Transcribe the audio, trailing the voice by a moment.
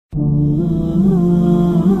Can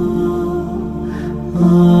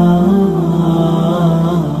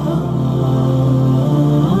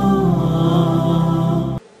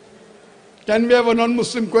we have a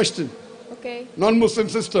non-Muslim question? Okay. Non-Muslim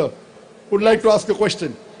sister would like to ask a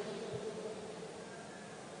question.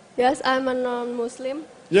 Yes, I'm a non-Muslim.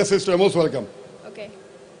 Yes, sister, most welcome. Okay.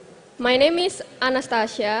 My name is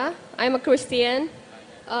Anastasya. I'm a Christian.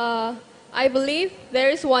 I believe there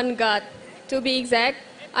is one God. To be exact,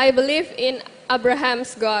 I believe in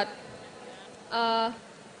Abraham's God. As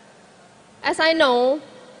I know,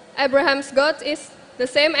 Abraham's God is the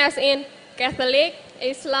same as in Catholic,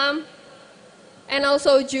 Islam, and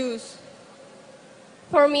also Jews.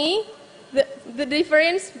 For me, the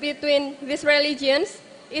difference between these religions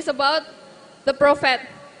is about the prophet,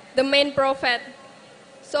 the main prophet.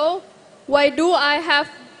 So, why do I have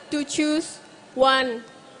to choose one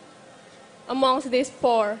amongst these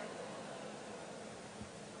four?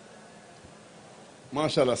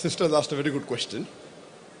 MashaAllah, sister asked a very good question.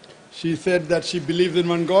 She said that she believes in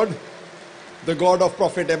one God, the God of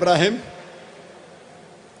Prophet Abraham.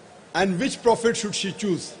 And which prophet should she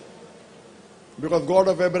choose? Because God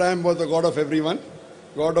of Abraham was the God of everyone.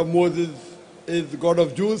 God of Moses is the God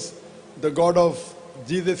of Jews. The God of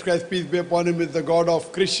Jesus Christ, peace be upon him, is the God of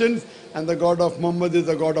Christians. And the God of Muhammad is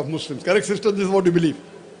the God of Muslims. Correct, sister? This is what you believe.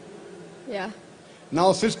 Yeah.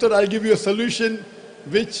 Now, sister, I'll give you a solution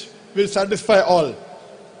which will satisfy all.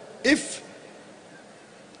 If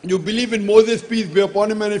you believe in Moses, peace be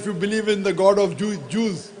upon him, and if you believe in the God of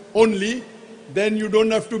Jews only, then you don't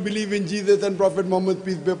have to believe in Jesus and Prophet Muhammad,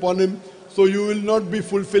 peace be upon him. So you will not be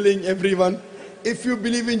fulfilling everyone. If you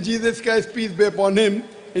believe in Jesus Christ, peace be upon him,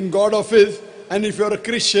 in God of his, and if you're a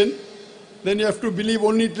Christian, then you have to believe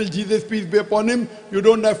only till Jesus, peace be upon him. You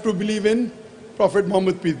don't have to believe in Prophet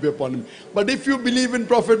Muhammad, peace be upon him. But if you believe in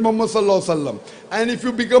Prophet Muhammad sallallahu alaihi wasallam, and if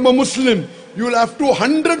you become a Muslim, you will have to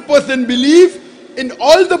 100% believe in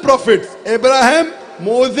all the prophets, Abraham,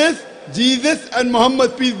 Moses, Jesus, and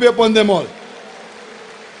Muhammad, peace be upon them all.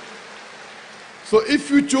 So if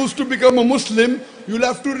you choose to become a Muslim, you'll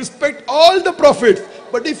have to respect all the prophets.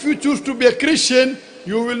 But if you choose to be a Christian,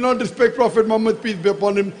 you will not respect Prophet Muhammad, peace be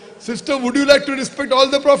upon him. Sister, would you like to respect all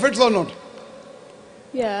the prophets or not?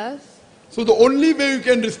 Yes. So the only way you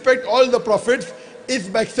can respect all the prophets is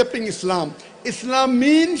by accepting Islam. Islam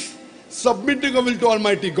means submitting a will to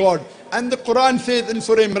Almighty God. And the Quran says in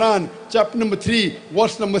Surah Imran, chapter number 3,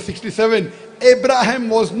 verse number 67, Abraham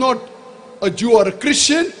was not a Jew or a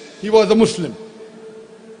Christian, he was a Muslim.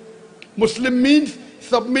 Muslim means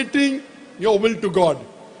submitting your will to God.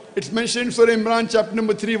 It's mentioned in Surah Imran, chapter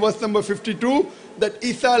number 3, verse number 52, that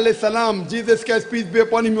Isa alayhi salam, Jesus Christ, peace be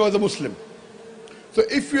upon him, he was a Muslim. So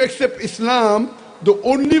if you accept Islam, the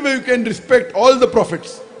only way you can respect all the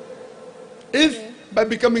prophets is by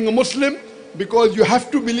becoming a Muslim, because you have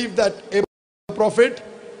to believe that Abraham was a prophet,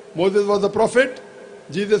 Moses was a prophet,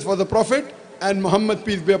 Jesus was a prophet, and Muhammad,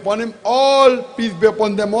 peace be upon him, all, peace be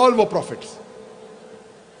upon them all, were prophets.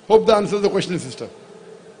 Hope that answers the question, sister.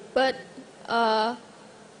 But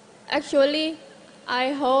actually,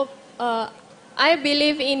 I hope, I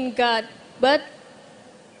believe in God. But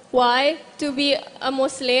why to be a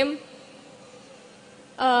Muslim,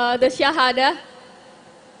 the Shahada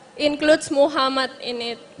includes Muhammad in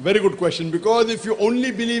it? Very good question. Because if you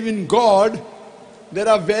only believe in God, there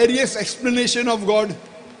are various explanations of God.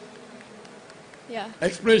 Yeah.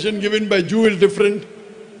 Explanation given by Jew is different.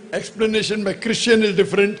 Explanation by Christian is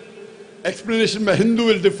different. Explanation by Hindu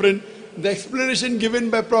is different. The explanation given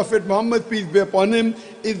by Prophet Muhammad, peace be upon him,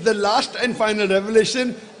 is the last and final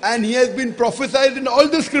revelation, and he has been prophesied in all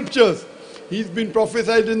the scriptures. He's been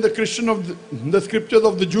prophesied in the scriptures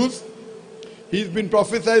of the Jews. He's been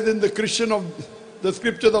prophesied in the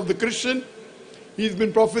scriptures of the Christian. He's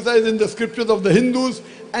been prophesied in the scriptures of the Hindus.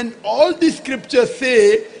 And all these scriptures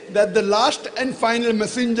say that the last and final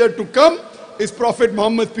messenger to come is Prophet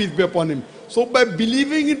Muhammad, peace be upon him. So by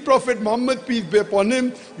believing in Prophet Muhammad, peace be upon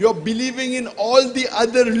him, you're believing in all the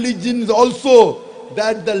other religions also,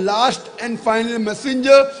 that the last and final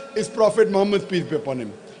messenger is Prophet Muhammad, peace be upon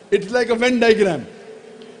him. It's like a Venn diagram.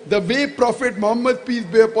 The way Prophet Muhammad, peace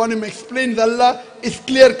be upon him, explains Allah is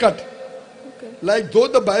clear cut. Okay. Like though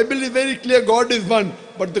the Bible is very clear, God is one,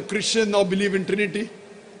 but the Christians now believe in Trinity.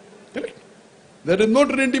 Correct? There is no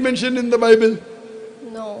Trinity mentioned in the Bible.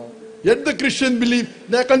 No. Yet the Christians believe,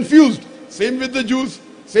 they are confused. Same with the Jews,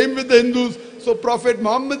 same with the Hindus. So Prophet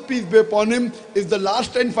Muhammad, peace be upon him, is the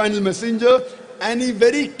last and final messenger, and he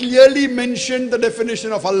very clearly mentioned the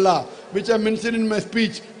definition of Allah, which I mentioned in my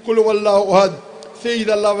speech. Qul huwallahu ahad. Say is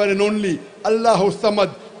Allah one and only. Allahu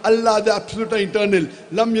samad. Allah, the absolute and eternal.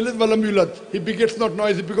 Lam yalid wa lam yulad. He begets not, nor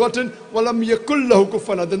is he begotten. Wa lam yakul lahu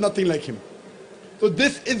kufuwan ahad. There's nothing like him. So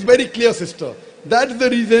this is very clear, sister. That's the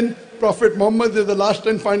reason Prophet Muhammad is the last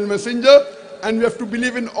and final messenger, and we have to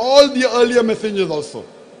believe in all the earlier messengers also.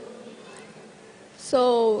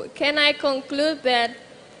 So, can I conclude that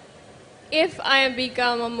if I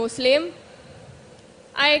become a Muslim,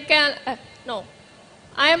 I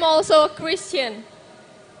am also a Christian.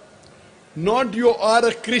 Not you are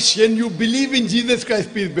a Christian, you believe in Jesus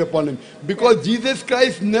Christ, peace be upon him. Because Jesus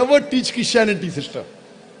Christ never teach Christianity, sister.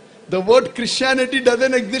 The word Christianity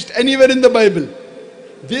doesn't exist anywhere in the Bible.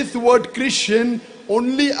 This word Christian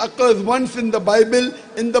only occurs once in the Bible,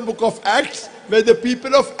 in the book of Acts, where the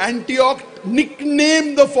people of Antioch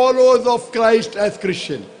nicknamed the followers of Christ as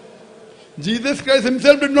Christian. Jesus Christ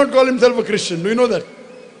himself did not call himself a Christian. Do you know that?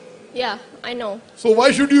 Yeah, I know. So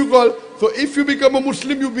why should you call? So if you become a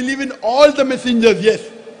Muslim, you believe in all the messengers, yes.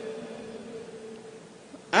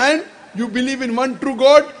 And you believe in one true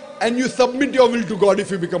God, and you submit your will to God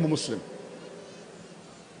if you become a Muslim.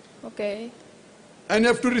 Okay. And you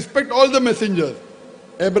have to respect all the messengers.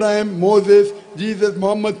 Abraham, Moses, Jesus,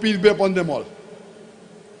 Muhammad, peace be upon them all.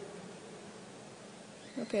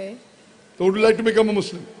 Okay. So would you like to become a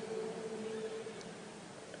Muslim?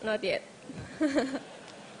 Not yet.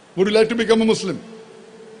 Would you like to become a Muslim?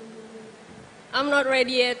 I'm not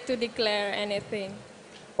ready yet to declare anything.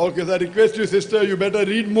 Okay, so I request you, sister, you better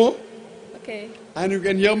read more. Okay. And you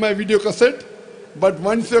can hear my video cassette. But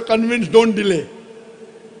once you're convinced, don't delay.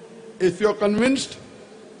 If you're convinced,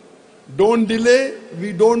 don't delay.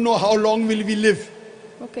 We don't know how long will we live.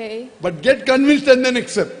 Okay. But get convinced and then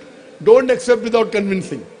accept. Don't accept without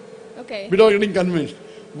convincing. Okay. Without getting convinced.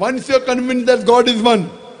 Once you're convinced that God is one,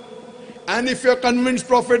 and if you're convinced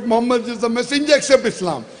Prophet Muhammad is the messenger, accept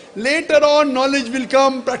Islam. Later on, knowledge will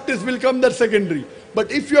come, practice will come, that's secondary.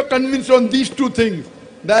 But if you're convinced on these two things,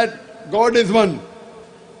 that God is one,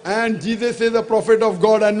 and Jesus is a prophet of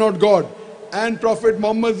God and not God, and Prophet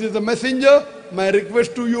Muhammad is a messenger, my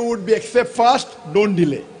request to you would be accept fast, don't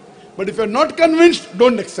delay. But if you're not convinced,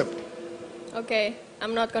 don't accept. Okay.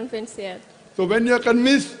 I'm not convinced yet. So when you're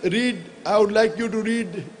convinced, read, I would like you to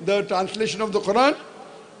read the translation of the Quran.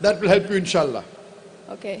 That will help you, inshallah.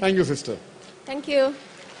 Okay. Thank you, sister. Thank you.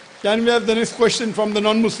 Can we have the next question from the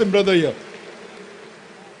non-Muslim brother here?